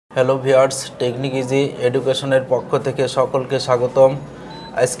Hello viewers, technique easy এডুকেশনের পক্ষ থেকে সকলকে স্বাগতম।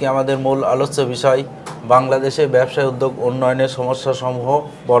 আজকে আমাদের মূল আলোচ্য বিষয় বাংলাদেশে ব্যবসায় উদ্যোগ উন্নয়নের সমস্যাসমূহ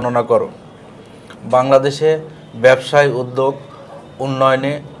বর্ণনা করো। বাংলাদেশে ব্যবসায় উদ্যোগ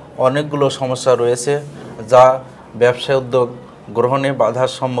উন্নয়নে অনেকগুলো সমস্যা রয়েছে যা ব্যবসায় উদ্যোগ গ্রহণে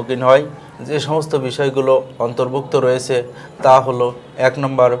বাধার সম্মুখীন হয়। যে সমস্ত বিষয়গুলো অন্তর্ভুক্ত রয়েছে তা হলো 1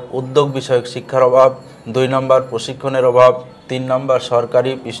 নম্বর উদ্যোগ বিষয়ক শিক্ষার অভাব, 2 নম্বর প্রশিক্ষণের অভাব, 3 নম্বর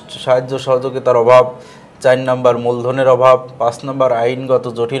সরকারি সাহায্য সহযোগিতার অভাব, 4 নম্বর মূলধনের অভাব, 5 নম্বর আইনগত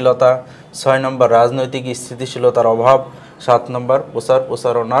জটিলতা, 6 নম্বর রাজনৈতিক স্থিতিশীলতার অভাব, 7 নম্বর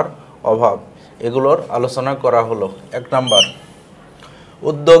প্রচারণার অভাব। এগুলোর আলোচনা করা হলো। 1 নম্বর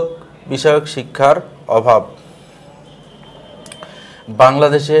উদ্যোগ বিষয়ক শিক্ষার অভাব।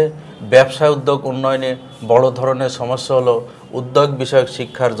 বাংলাদেশে ব্যবসায় উদ্যোগ উন্নয়নে বড় ধরনের সমস্যা হলো উদ্যোগ বিষয়ক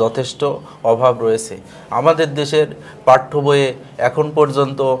শিক্ষার যথেষ্ট অভাব রয়েছে। আমাদের দেশের পাঠ্য বইয়ে এখন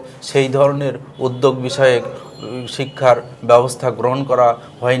পর্যন্ত সেই ধরনের উদ্যোগ বিষয়ক শিক্ষার ব্যবস্থা গ্রহণ করা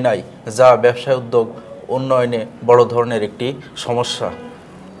হয় নাই, যা ব্যবসায় উদ্যোগ উন্নয়নে বড় ধরনের একটি সমস্যা।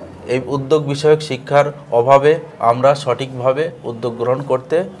 এই উদ্যোগ বিষয়ক শিক্ষার অভাবে আমরা সঠিকভাবে উদ্যোগ গ্রহণ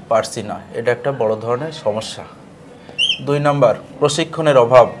করতে পারছি না, এটা একটা বড় ধরনের সমস্যা। 2 নম্বর প্রশিক্ষণের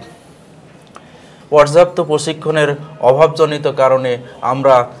অভাব। পর্যাপ্ত প্রশিক্ষণের অভাবজনিত কারণে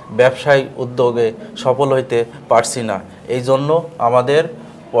আমরা ব্যবসায় উদ্যোগে সফল হইতে পারছি না। এই জন্য আমাদের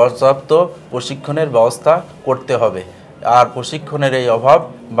পর্যাপ্ত প্রশিক্ষণের ব্যবস্থা করতে হবে। আর প্রশিক্ষণের এই অভাব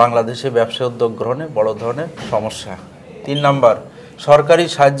বাংলাদেশে ব্যবসায় উদ্যোগ গ্রহণে বড় ধরনের সমস্যা। 3 নম্বর সরকারি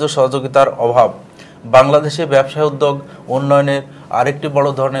সাহায্য সহযোগিতার অভাব। বাংলাদেশে ব্যবসায় উদ্যোগ উন্নয়নের আরেকটি বড়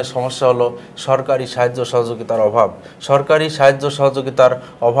ধরনের সমস্যা হলো সরকারি সাহায্য সহযোগিতার অভাব। সরকারি সাহায্য সহযোগিতার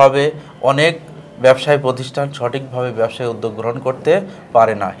অভাবে অনেক ব্যবসায়ী প্রতিষ্ঠান সঠিকভাবে ব্যবসায় উদ্যোগ গ্রহণ করতে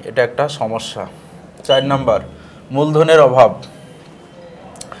পারে না, এটা একটা সমস্যা। 4 নম্বর মূলধনের অভাব।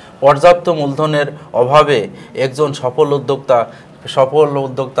 পর্যাপ্ত মূলধনের অভাবে একজন সফল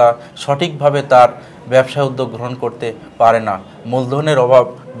উদ্যোক্তা সঠিকভাবে তার ব্যবসায় উদ্যোগ গ্রহণ করতে পারে না। মূলধনের অভাব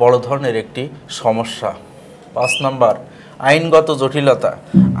বড় ধরনের একটি সমস্যা। 5 নম্বর আইনগত জটিলতা।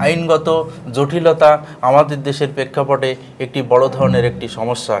 আইনগত জটিলতা আমাদের দেশের প্রেক্ষাপটে একটি বড় ধরনের একটি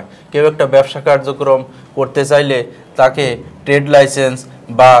সমস্যা। কেউ একটা ব্যবসা কার্যক্রম করতে চাইলে তাকে ট্রেড লাইসেন্স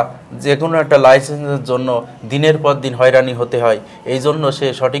বা যে কোনো একটা লাইসেন্সের জন্য দিনের পর দিন হয়রানি হতে হয়। এই জন্য সে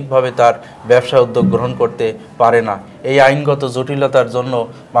সঠিকভাবে তার ব্যবসা উদ্যোগ গ্রহণ করতে পারে না। এই আইনগত জটিলতার জন্য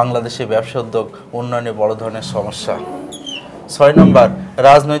বাংলাদেশে ব্যবসা উদ্যোগ উন্নয়নে বড় ধরনের সমস্যা। 6 নম্বর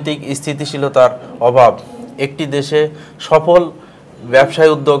রাজনৈতিক স্থিতিশীলতার অভাব। একটি দেশে সফল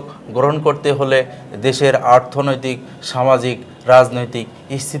ব্যবসায় উদ্যোগ গ্রহণ করতে হলে দেশের অর্থনৈতিক, সামাজিক, রাজনৈতিক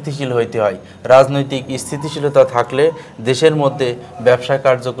স্থিতিশীল হইতে হয়। রাজনৈতিক স্থিতিশীলতা থাকলে দেশের মধ্যে ব্যবসা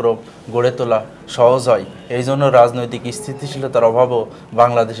কার্যক্রম গড়ে তোলা সহজ হয়। এই জন্য রাজনৈতিক স্থিতিশীলতার অভাবও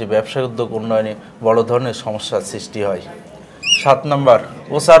বাংলাদেশে ব্যবসায় উদ্যোগ উন্নয়নে বড় ধরনের সমস্যার সৃষ্টি হয়। 7 নম্বর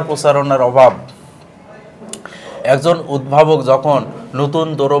প্রচারণার অভাব। একজন উদ্ভাবক যখন নতুন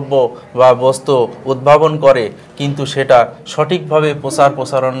দ্রব্য বা বস্তু উদ্ভাবন করে কিন্তু সেটা সঠিকভাবে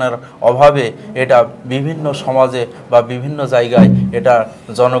প্রচারণার অভাবে এটা বিভিন্ন সমাজে বা বিভিন্ন জায়গায় এটা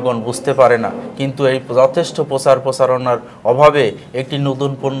জনগণ বুঝতে পারে না। কিন্তু এই যথেষ্ট প্রচারণার অভাবে একটি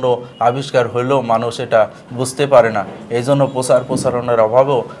নতুন পণ্য আবিষ্কার হলেও মানুষ এটা বুঝতে পারে না। এই জন্য প্রচারণার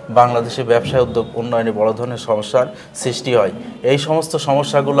অভাবেও বাংলাদেশে ব্যবসায় উদ্যোগ উন্নয়নে বড় ধরনের সমস্যার সৃষ্টি হয়। এই সমস্ত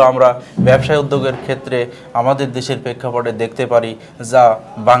সমস্যাগুলো আমরা ব্যবসায় উদ্যোগের ক্ষেত্রে আমাদের দেশের প্রেক্ষাপটে দেখতে পারি, যা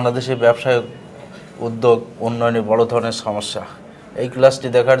বাংলাদেশে ব্যবসায় উদ্যোগ উন্নয়নে বড় ধরনের সমস্যা। এই ক্লাসটি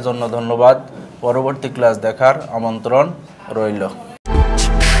দেখার জন্য ধন্যবাদ। পরবর্তী ক্লাস দেখার আমন্ত্রণ রইল।